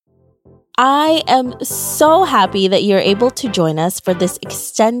I am so happy that you're able to join us for this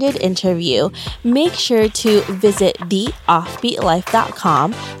extended interview. Make sure to visit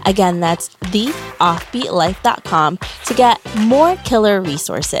theoffbeatlife.com. Again, that's theoffbeatlife.com to get more killer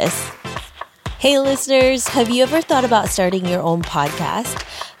resources. Hey listeners, have you ever thought about starting your own podcast?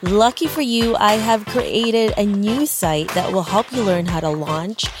 Lucky for you, I have created a new site that will help you learn how to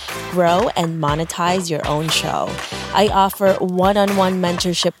launch, grow, and monetize your own show. I offer one-on-one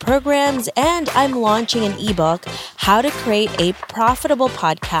mentorship programs, and I'm launching an ebook, How to Create a Profitable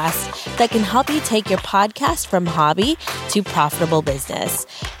Podcast, that can help you take your podcast from hobby to profitable business.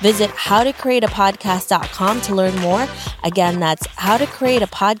 Visit howtocreateapodcast.com to learn more. Again, that's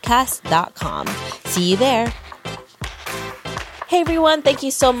howtocreateapodcast.com. See you there. Hey everyone, thank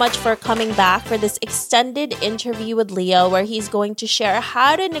you so much for coming back for this extended interview with Leo, where he's going to share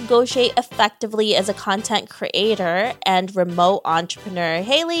how to negotiate effectively as a content creator and remote entrepreneur.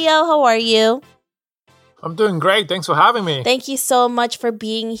 Hey Leo, how are you? I'm doing great. Thanks for having me. Thank you so much for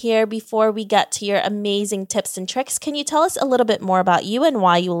being here. Before we get to your amazing tips and tricks, can you tell us a little bit more about you and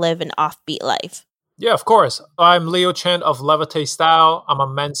why you live an offbeat life? Yeah, of course. I'm Leo Chen of Levitate Style. I'm a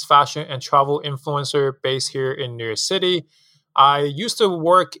men's fashion and travel influencer based here in New York City. I used to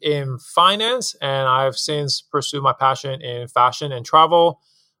work in finance, and I've since pursued my passion in fashion and travel.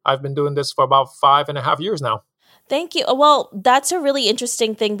 I've been doing this for about 5.5 years now. Thank you. Well, that's a really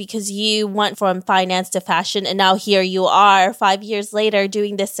interesting thing because you went from finance to fashion, and now here you are 5 years later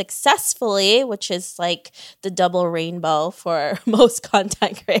doing this successfully, which is like the double rainbow for most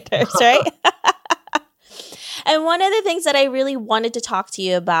content creators, right? And one of the things that I really wanted to talk to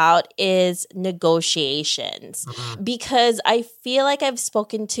you about is negotiations, because I feel like I've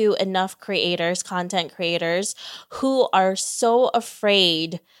spoken to enough creators, content creators, who are so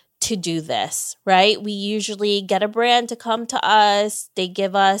afraid to do this, right? We usually get a brand to come to us. They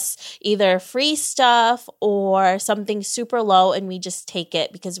give us either free stuff or something super low, and we just take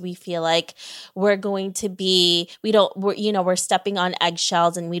it because we feel like we're stepping on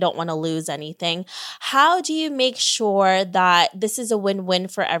eggshells and we don't want to lose anything. How do you make sure that this is a win-win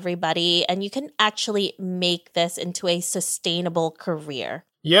for everybody and you can actually make this into a sustainable career?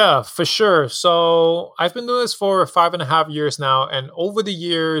 Yeah, for sure. So I've been doing this for 5.5 years now. And over the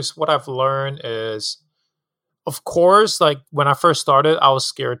years, what I've learned is, of course, like when I first started, I was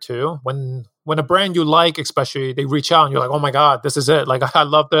scared too. When a brand you like, especially, they reach out and you're like, oh my God, this is it. Like, I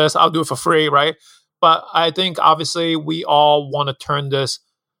love this. I'll do it for free, right? But I think obviously we all want to turn this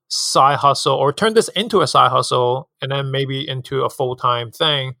side hustle or turn this into a side hustle and then maybe into a full-time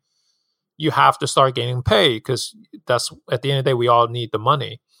thing. You have to start getting paid because that's, at the end of the day, we all need the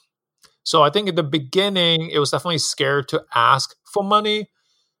money. So I think in the beginning, it was definitely scared to ask for money.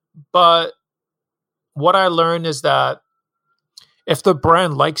 But what I learned is that if the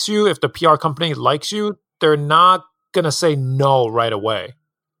brand likes you, if the PR company likes you, they're not going to say no right away.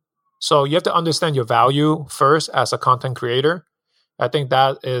 So you have to understand your value first as a content creator. I think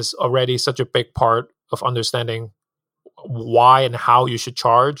that is already such a big part of understanding why and how you should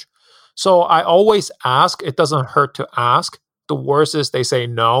charge. So I always ask. It doesn't hurt to ask. The worst is they say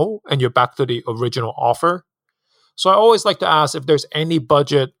no, and you're back to the original offer. So I always like to ask if there's any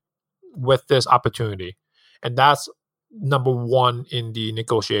budget with this opportunity. And that's number one in the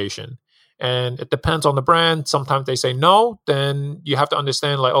negotiation. And it depends on the brand. Sometimes they say no, then you have to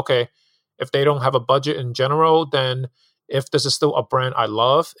understand, like, okay, if they don't have a budget in general, then if this is still a brand I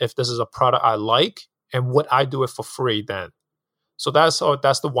love, if this is a product I like, and would I do it for free then? So that's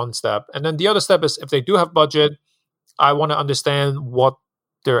the one step. And then the other step is if they do have budget, I want to understand what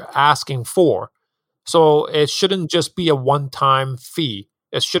they're asking for. So it shouldn't just be a one-time fee.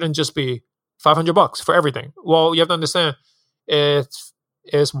 It shouldn't just be $500 for everything. Well, you have to understand if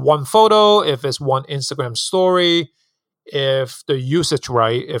it's one photo, if it's one Instagram story, if the usage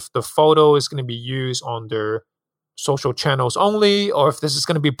right, if the photo is going to be used on their social channels only, or if this is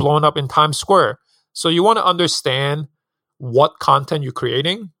going to be blown up in Times Square. So you want to understand what content you're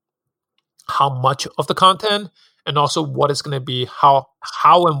creating, how much of the content, and also what it's going to be, how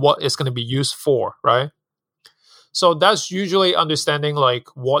and what it's going to be used for, right? So that's usually understanding like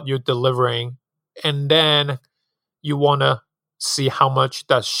what you're delivering, and then you want to see how much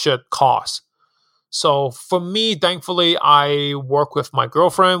that should cost. So for me, thankfully, I work with my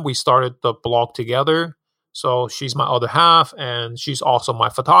girlfriend. We started the blog together. So she's my other half, and she's also my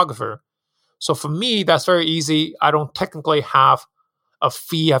photographer. So for me, that's very easy. I don't technically have a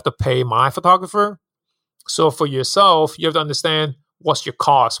fee I have to pay my photographer. So for yourself, you have to understand what's your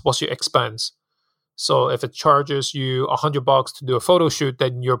cost, what's your expense. So if it charges you $100 to do a photo shoot,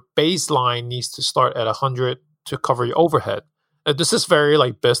 then your baseline needs to start at $100 to cover your overhead. This is very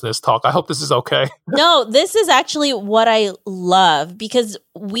like business talk. I hope this is okay. No, this is actually what I love because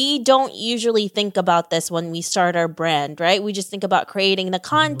we don't usually think about this when we start our brand, right? We just think about creating the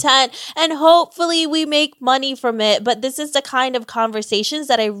content and hopefully we make money from it. But this is the kind of conversations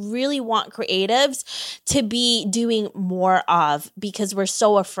that I really want creatives to be doing more of because we're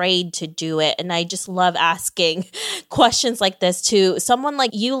so afraid to do it. And I just love asking questions like this to someone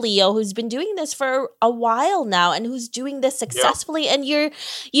like you, Leo, who's been doing this for a while now and who's doing this successfully. And you're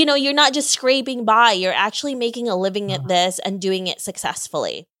not just scraping by. You're actually making a living at this and doing it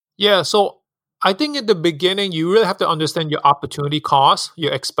successfully. Yeah, so I think in the beginning, you really have to understand your opportunity cost,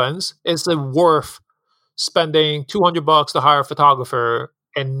 your expense. Is it worth spending $200 to hire a photographer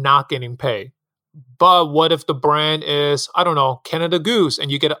and not getting paid? But what if the brand is, I don't know, Canada Goose and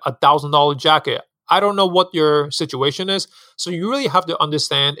you get a $1,000 jacket? I don't know what your situation is. So you really have to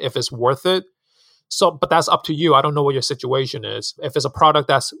understand if it's worth it. So, but that's up to you. I don't know what your situation is. If it's a product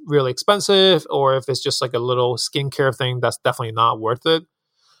that's really expensive or if it's just like a little skincare thing, that's definitely not worth it.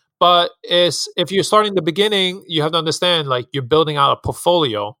 But if you're starting the beginning, you have to understand like you're building out a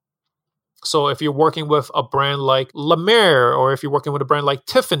portfolio. So if you're working with a brand like La Mer or if you're working with a brand like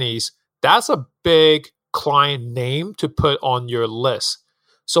Tiffany's, that's a big client name to put on your list.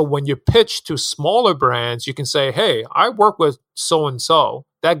 So when you pitch to smaller brands, you can say, hey, I work with so-and-so.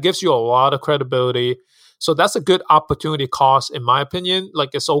 That gives you a lot of credibility. So that's a good opportunity cost, in my opinion. Like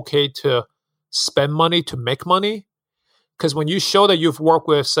it's okay to spend money to make money. Because when you show that you've worked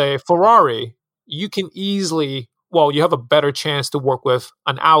with, say, Ferrari, you can easily, you have a better chance to work with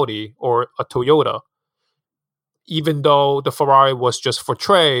an Audi or a Toyota, even though the Ferrari was just for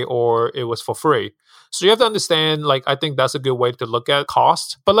trade or it was for free. So you have to understand, like, I think that's a good way to look at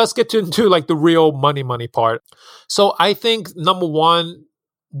cost. But let's get into like the real money part. So I think number one,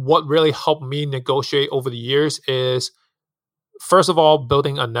 what really helped me negotiate over the years is, first of all,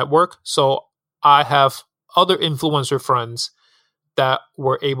 building a network. So I have other influencer friends that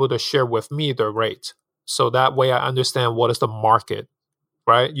were able to share with me their rate. So that way I understand what is the market,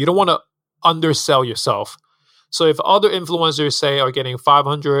 right? You don't want to undersell yourself. So if other influencers say are getting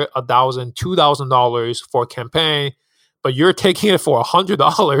 $500, $1,000, $2,000 for a campaign, but you're taking it for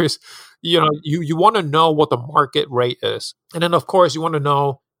 $100, you want to know what the market rate is. And then of course you want to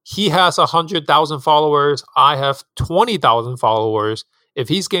know he has 100,000 followers. I have 20,000 followers. If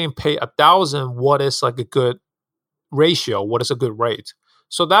he's getting paid 1,000, what is like a good ratio? What is a good rate?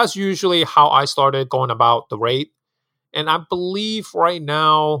 So that's usually how I started going about the rate. And I believe right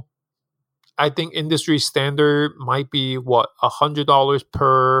now, I think industry standard might be $100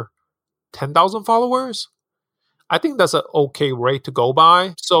 per 10,000 followers. I think that's an okay rate to go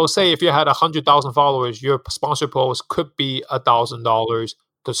by. So say if you had 100,000 followers, your sponsor post could be $1,000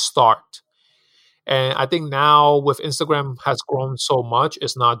 to start. And I think now with Instagram has grown so much,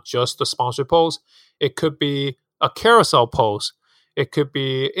 it's not just the sponsor post. It could be a carousel post. It could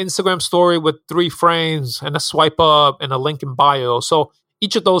be Instagram story with 3 frames and a swipe up and a link in bio. So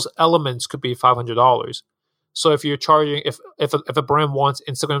each of those elements could be $500. So if you're charging, if a brand wants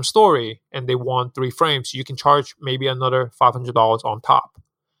Instagram story and they want 3 frames, you can charge maybe another $500 on top.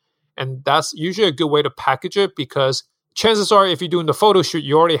 And that's usually a good way to package it because chances are if you're doing the photo shoot,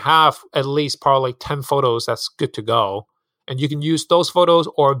 you already have at least probably 10 photos that's good to go. And you can use those photos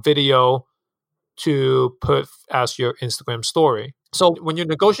or video to put as your Instagram story. So when you're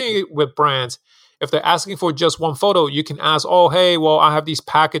negotiating with brands, if they're asking for just one photo, you can ask, oh, hey, well, I have these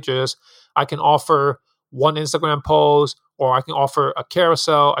packages. I can offer one Instagram post, or I can offer a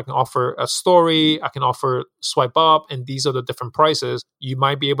carousel. I can offer a story. I can offer swipe up. And these are the different prices. You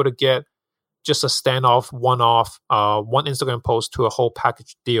might be able to get just a standoff, one Instagram post to a whole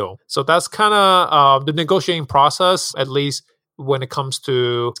package deal. So that's kind of the negotiating process, at least when it comes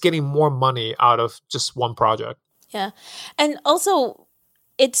to getting more money out of just one project. Yeah. And also,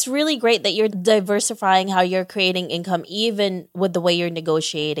 it's really great that you're diversifying how you're creating income, even with the way you're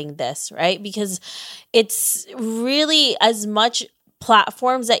negotiating this, right? Because it's really as much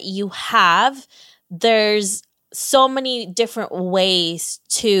platforms that you have, there's so many different ways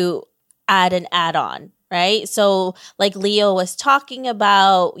to add an add-on, right? So like Leo was talking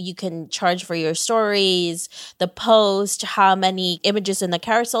about, you can charge for your stories, the post, how many images in the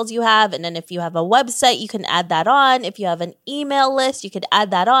carousels you have. And then if you have a website, you can add that on. If you have an email list, you could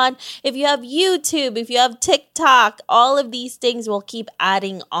add that on. If you have YouTube, if you have TikTok, all of these things will keep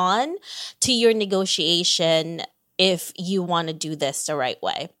adding on to your negotiation if you want to do this the right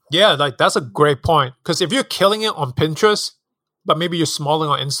way. Yeah, like that's a great point. Because if you're killing it on Pinterest, but maybe you're smalling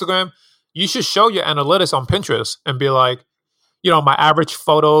on Instagram, you should show your analytics on Pinterest and be like, my average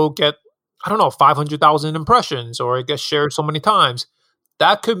photo get I don't know, 500,000 impressions or it gets shared so many times,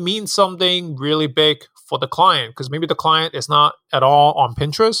 that could mean something really big for the client because maybe the client is not at all on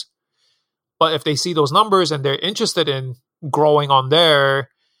Pinterest. But if they see those numbers and they're interested in growing on there,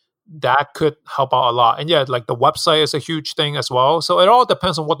 that could help out a lot. And yeah, like the website is a huge thing as well. So it all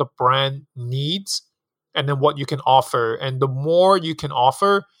depends on what the brand needs and then what you can offer. And the more you can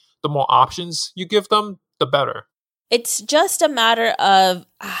offer, the more options you give them, the better. It's just a matter of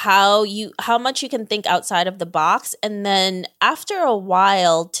how much you can think outside of the box, and then after a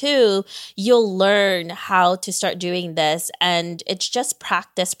while too, you'll learn how to start doing this, and it's just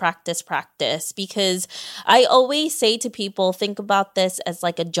practice, practice, practice. Because I always say to people, think about this as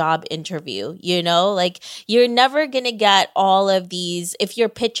like a job interview, like you're never going to get all of these if you're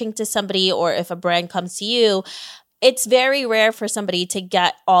pitching to somebody or if a brand comes to you. It's very rare for somebody to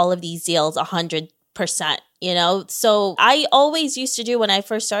get all of these deals 100%. So I always used to do when I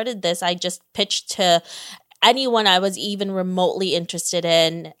first started this, I just pitched to anyone I was even remotely interested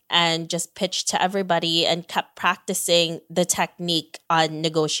in and just pitched to everybody and kept practicing the technique on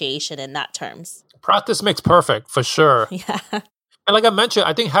negotiation in that terms. Practice makes perfect for sure. Yeah. And like I mentioned,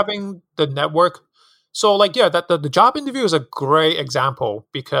 I think having the network. So like, yeah, that the job interview is a great example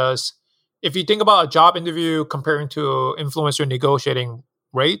because if you think about a job interview comparing to influencer negotiating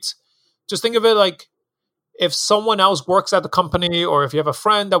rates, just think of it like, if someone else works at the company or if you have a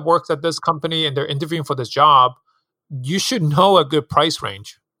friend that works at this company and they're interviewing for this job, you should know a good price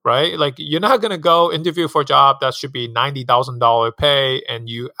range, right? Like you're not going to go interview for a job that should be $90,000 pay and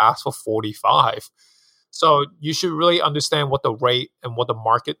you ask for 45. So you should really understand what the rate and what the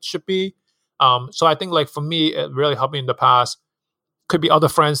market should be. So I think like for me, it really helped me in the past. Could be other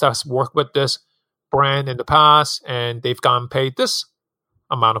friends that's worked with this brand in the past and they've gotten paid this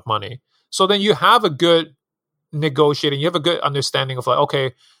amount of money. So then you have a good negotiating, you have a good understanding of like,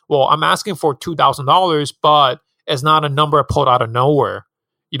 okay, well, I'm asking for $2,000, but it's not a number pulled out of nowhere.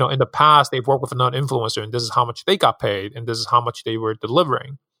 In the past, they've worked with another influencer and this is how much they got paid and this is how much they were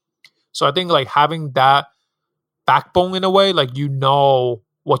delivering. So I think like having that backbone in a way, like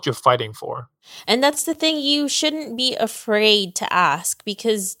what you're fighting for. And that's the thing, you shouldn't be afraid to ask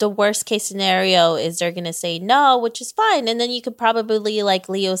because the worst case scenario is they're going to say no, which is fine. And then you could probably, like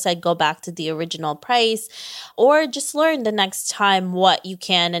Leo said, go back to the original price or just learn the next time what you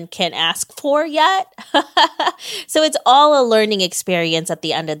can and can't ask for yet. So it's all a learning experience at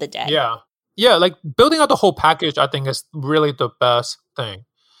the end of the day. Yeah. Yeah. Like building out the whole package, I think is really the best thing.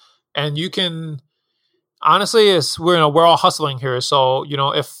 And you can, honestly, we're all hustling here. So,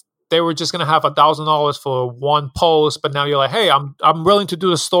 if they were just gonna have $1,000 for one post, but now you're like, hey, I'm willing to do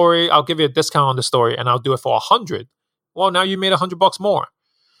the story. I'll give you a discount on the story, and I'll do it for 100. Well, now you made $100 more.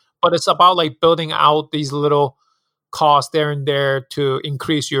 But it's about like building out these little costs there and there to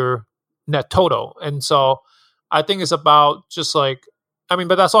increase your net total. And so I think it's about just like,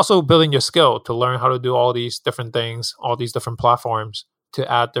 but that's also building your skill to learn how to do all these different things, all these different platforms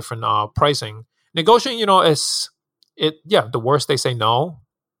to add different pricing. Negotiating, the worse they say no,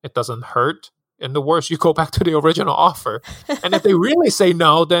 it doesn't hurt. And the worse you go back to the original offer. And if they really say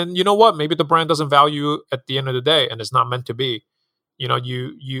no, then you know what? Maybe the brand doesn't value you at the end of the day and it's not meant to be.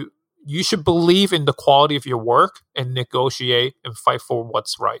 You should believe in the quality of your work and negotiate and fight for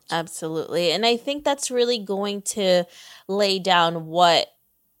what's right. Absolutely. And I think that's really going to lay down what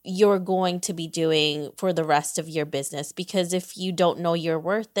you're going to be doing for the rest of your business, because if you don't know your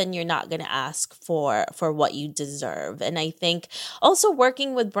worth, then you're not going to ask for what you deserve. And I think also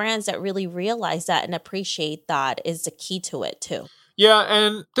working with brands that really realize that and appreciate that is the key to it too. Yeah,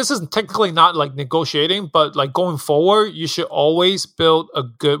 and this is technically not like negotiating, but like going forward, you should always build a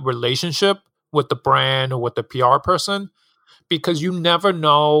good relationship with the brand or with the PR person, because you never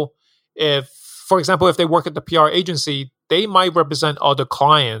know if, for example, if they work at the PR agency, they might represent other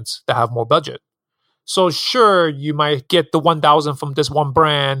clients that have more budget. So sure, you might get the 1,000 from this one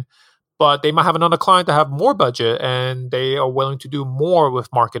brand, but they might have another client that have more budget and they are willing to do more with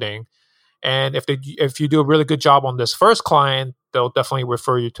marketing. And if you do a really good job on this first client, they'll definitely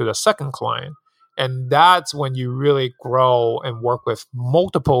refer you to the second client. And that's when you really grow and work with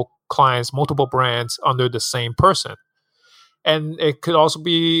multiple clients, multiple brands under the same person. And it could also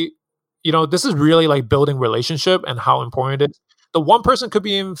be, this is really like building relationship and how important it is. The one person could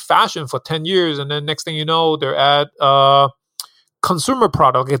be in fashion for 10 years and then next thing you know, they're at a consumer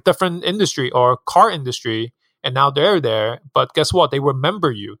product, a different industry or car industry. And now they're there. But guess what? They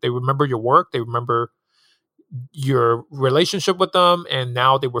remember you. They remember your work. They remember your relationship with them. And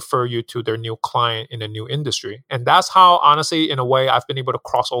now they refer you to their new client in a new industry. And that's how, honestly, in a way, I've been able to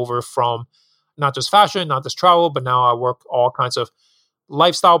cross over from not just fashion, not just travel, but now I work all kinds of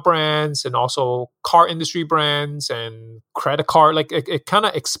lifestyle brands and also car industry brands and credit card. Like it kind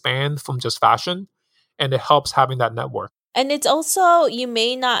of expands from just fashion, and it helps having that network. And it's also, you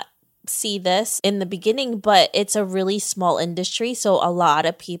may not see this in the beginning, but it's a really small industry. So a lot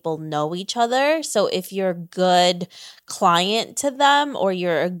of people know each other. So if you're a good client to them or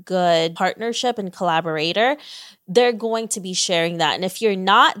you're a good partnership and collaborator, they're going to be sharing that. And if you're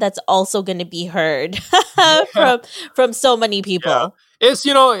not, that's also going to be heard from so many people. Yeah. It's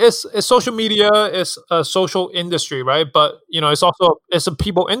social media, it's a social industry, right? But it's a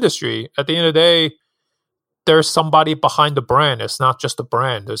people industry. At the end of the day, there's somebody behind the brand. It's not just a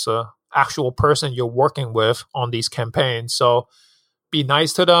brand. There's a actual person you're working with on these campaigns. So be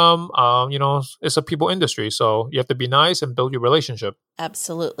nice to them. It's a people industry. So you have to be nice and build your relationship.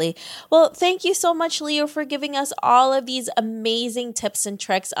 Absolutely. Well, thank you so much, Leo, for giving us all of these amazing tips and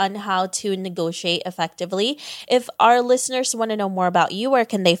tricks on how to negotiate effectively. If our listeners want to know more about you, where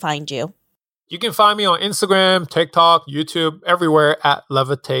can they find you? You can find me on Instagram, TikTok, YouTube, everywhere at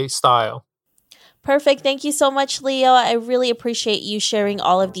Levitate Style. Perfect. Thank you so much, Leo. I really appreciate you sharing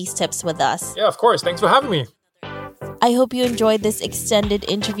all of these tips with us. Yeah, of course. Thanks for having me. I hope you enjoyed this extended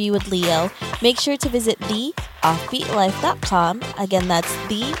interview with Leo. Make sure to visit theoffbeatlife.com. Again, that's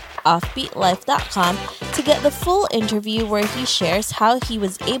theoffbeatlife.com to get the full interview where he shares how he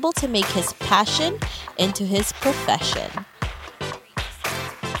was able to make his passion into his profession.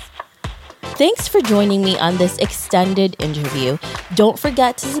 Thanks for joining me on this extended interview. Don't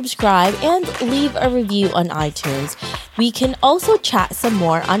forget to subscribe and leave a review on iTunes. We can also chat some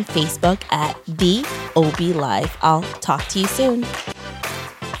more on Facebook at The OB Life. I'll talk to you soon.